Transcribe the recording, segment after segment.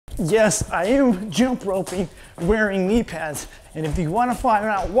Yes, I am jump roping wearing knee pads. And if you want to find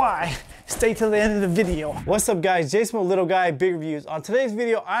out why, stay till the end of the video. What's up guys, Jason with Littleguy Big Reviews. On today's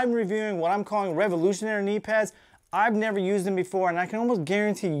video, I'm reviewing what I'm calling revolutionary knee pads. I've never used them before and I can almost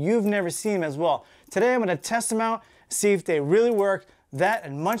guarantee you've never seen them as well. Today I'm going to test them out, see if they really work, that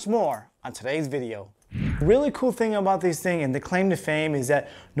and much more on today's video. The really cool thing about these things and the claim to fame is that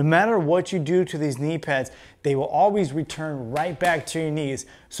no matter what you do to these knee pads, they will always return right back to your knees.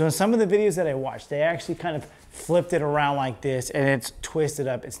 So in some of the videos that I watched, they actually kind of flipped it around like this and it's twisted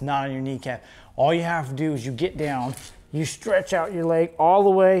up. It's not on your kneecap. All you have to do is you get down, you stretch out your leg all the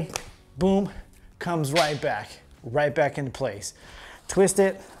way, boom, comes right back into place. Twist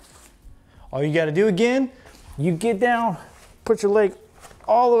it. All you got to do again, you get down, put your leg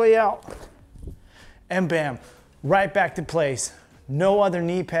all the way out, and bam, right back to place. No other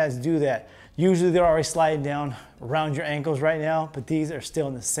knee pads do that. Usually they're already sliding down around your ankles right now, but these are still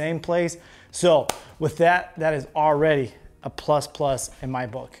in the same place. So with that, that is already a plus in my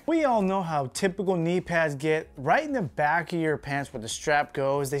book. We all know how typical knee pads get right in the back of your pants where the strap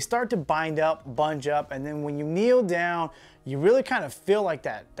goes. They start to bind up, bunch up, and then when you kneel down, you really kind of feel like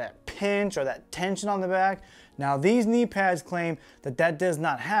that pinch or that tension on the back. Now these knee pads claim that that does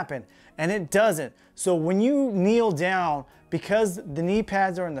not happen, and it doesn't. So when you kneel down, because the knee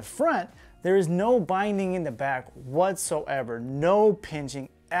pads are in the front, there is no binding in the back whatsoever, no pinching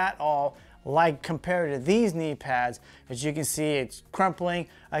at all, like compared to these knee pads. As you can see, it's crumpling.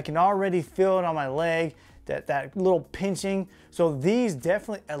 I can already feel it on my leg, that little pinching. So these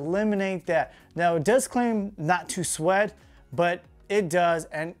definitely eliminate that. Now it does claim not to sweat, but it does,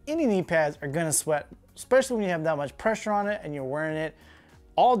 and any knee pads are gonna sweat, especially when you have that much pressure on it and you're wearing it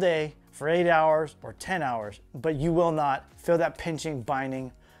all day for 8 hours or 10 hours, but you will not feel that pinching,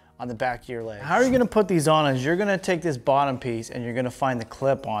 binding on the back of your leg. How are you gonna put these on is you're gonna take this bottom piece and you're gonna find the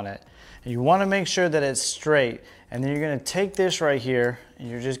clip on it. And you wanna make sure that it's straight. And then you're gonna take this right here and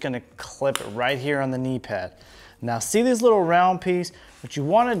you're just gonna clip it right here on the knee pad. Now see this little round piece? What you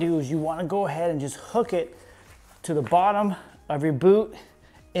wanna do is you wanna go ahead and just hook it to the bottom of your boot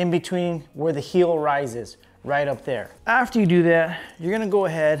in between where the heel rises, right up there. After you do that, you're gonna go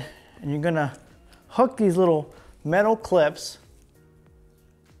ahead and you're gonna hook these little metal clips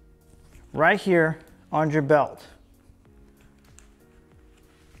right here on your belt.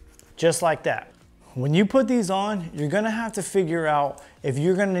 Just like that. When you put these on, you're gonna have to figure out if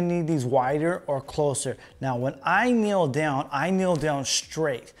you're gonna need these wider or closer. Now, when I kneel down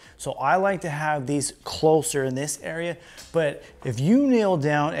straight. So I like to have these closer in this area, but if you kneel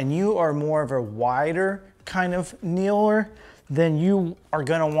down and you are more of a wider kind of kneeler, then you are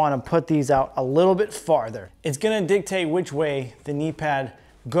gonna wanna put these out a little bit farther. It's gonna dictate which way the knee pad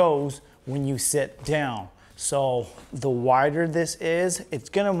goes when you sit down. So the wider this is, it's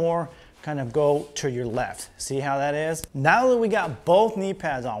gonna more kind of go to your left. See how that is? Now that we got both knee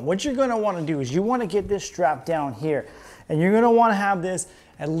pads on, what you're gonna wanna do is you wanna get this strap down here, and you're gonna wanna have this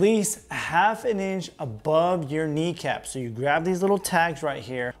at least 1/2 inch above your kneecap. So you grab these little tags right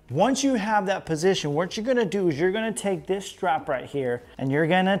here. Once you have that position, what you're gonna do is you're gonna take this strap right here and you're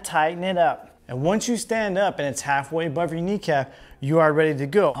gonna tighten it up. And once you stand up and it's halfway above your kneecap, you are ready to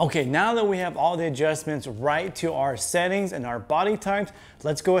go. Okay, now that we have all the adjustments right to our settings and our body types,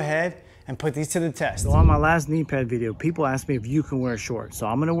 let's go ahead and put these to the test. So on my last knee pad video, people asked me if you can wear shorts. So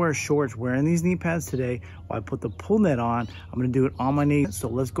I'm gonna wear shorts wearing these knee pads today while I put the pull net on. I'm gonna do it on my knees. So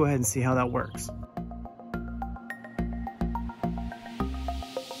let's go ahead and see how that works.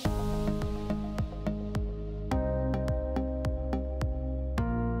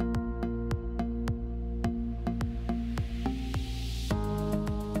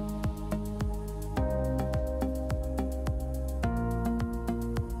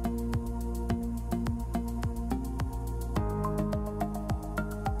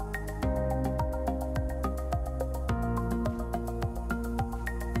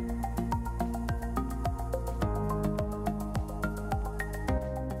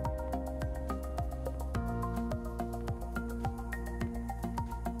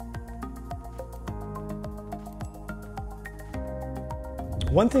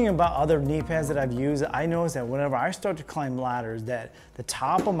 One thing about other knee pads that I've used, I noticed that whenever I start to climb ladders, that the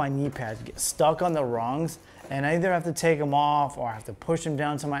top of my knee pads get stuck on the rungs, and I either have to take them off or I have to push them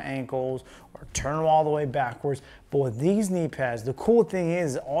down to my ankles or turn them all the way backwards. But with these knee pads, the cool thing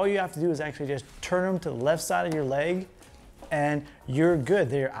is all you have to do is actually just turn them to the left side of your leg and you're good.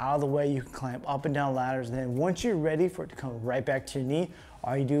 They're out of the way. You can climb up and down ladders. And then once you're ready for it to come right back to your knee,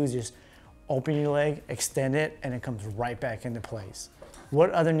 all you do is just open your leg, extend it, and it comes right back into place. What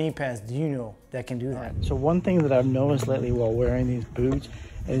other knee pads do you know that can do that? So one thing that I've noticed lately while wearing these boots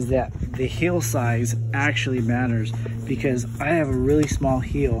is that the heel size actually matters, because I have a really small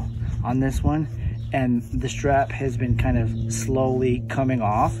heel on this one and the strap has been kind of slowly coming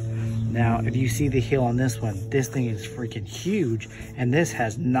off. Now, if you see the heel on this one, this thing is freaking huge and this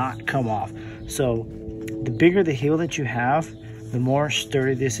has not come off. So the bigger the heel that you have, the more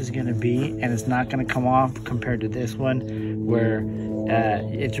sturdy this is gonna be, and it's not gonna come off compared to this one where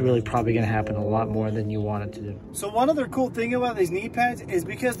it's really probably gonna happen a lot more than you want it to do. So one other cool thing about these knee pads is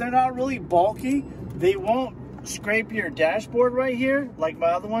because they're not really bulky, they won't scrape your dashboard right here like my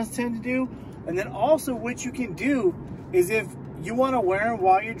other ones tend to do. And then also what you can do is if you wanna wear them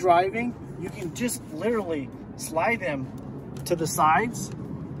while you're driving, you can just literally slide them to the sides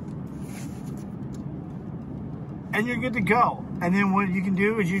and you're good to go. And then what you can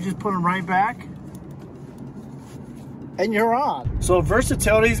do is you just put them right back and you're on. So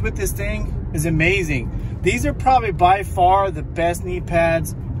versatility with this thing is amazing. These are probably by far the best knee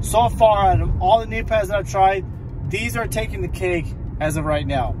pads. So far out of all the knee pads that I've tried, these are taking the cake as of right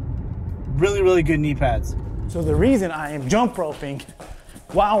now. Really, really good knee pads. So the reason I am jump roping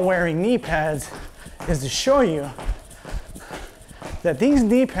while wearing knee pads is to show you that these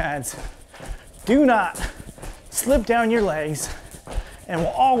knee pads do not slip down your legs and will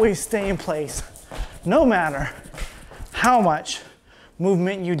always stay in place no matter how much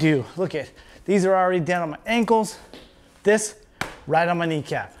movement you do. Look at, these are already down on my ankles, this right on my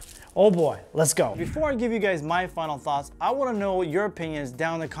kneecap. Oh boy, let's go. Before I give you guys my final thoughts, I want to know your opinions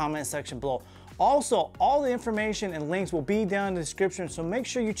down in the comment section below. Also, all the information and links will be down in the description, so make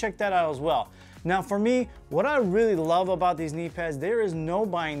sure you check that out as well. Now for me, what I really love about these knee pads, there is no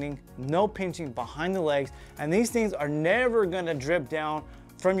binding, no pinching behind the legs, and these things are never gonna drip down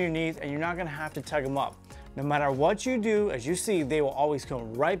from your knees and you're not gonna have to tug them up. No matter what you do, as you see, they will always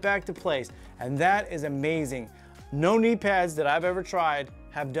come right back to place, and that is amazing. No knee pads that I've ever tried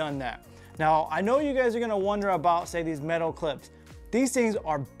have done that. Now, I know you guys are gonna wonder about, say, these metal clips. These things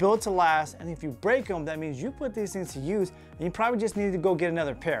are built to last, and if you break them, that means you put these things to use and you probably just need to go get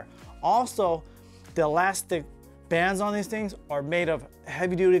another pair. Also, the elastic bands on these things are made of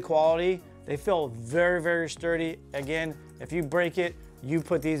heavy duty quality. They feel very, very sturdy. Again, if you break it, you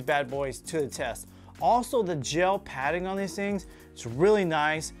put these bad boys to the test. Also, the gel padding on these things, it's really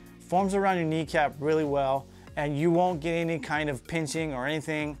nice, forms around your kneecap really well, and you won't get any kind of pinching or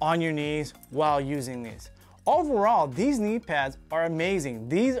anything on your knees while using these. Overall, these knee pads are amazing.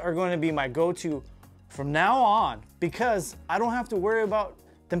 These are going to be my go-to from now on because I don't have to worry about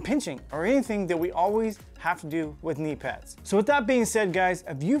them pinching or anything that we always have to do with knee pads. So with that being said, guys,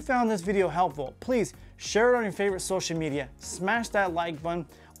 if you found this video helpful, please share it on your favorite social media, smash that like button.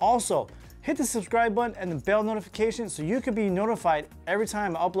 Also, hit the subscribe button and the bell notification so you can be notified every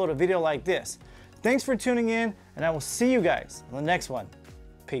time I upload a video like this. Thanks for tuning in, and I will see you guys on the next one.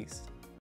 Peace.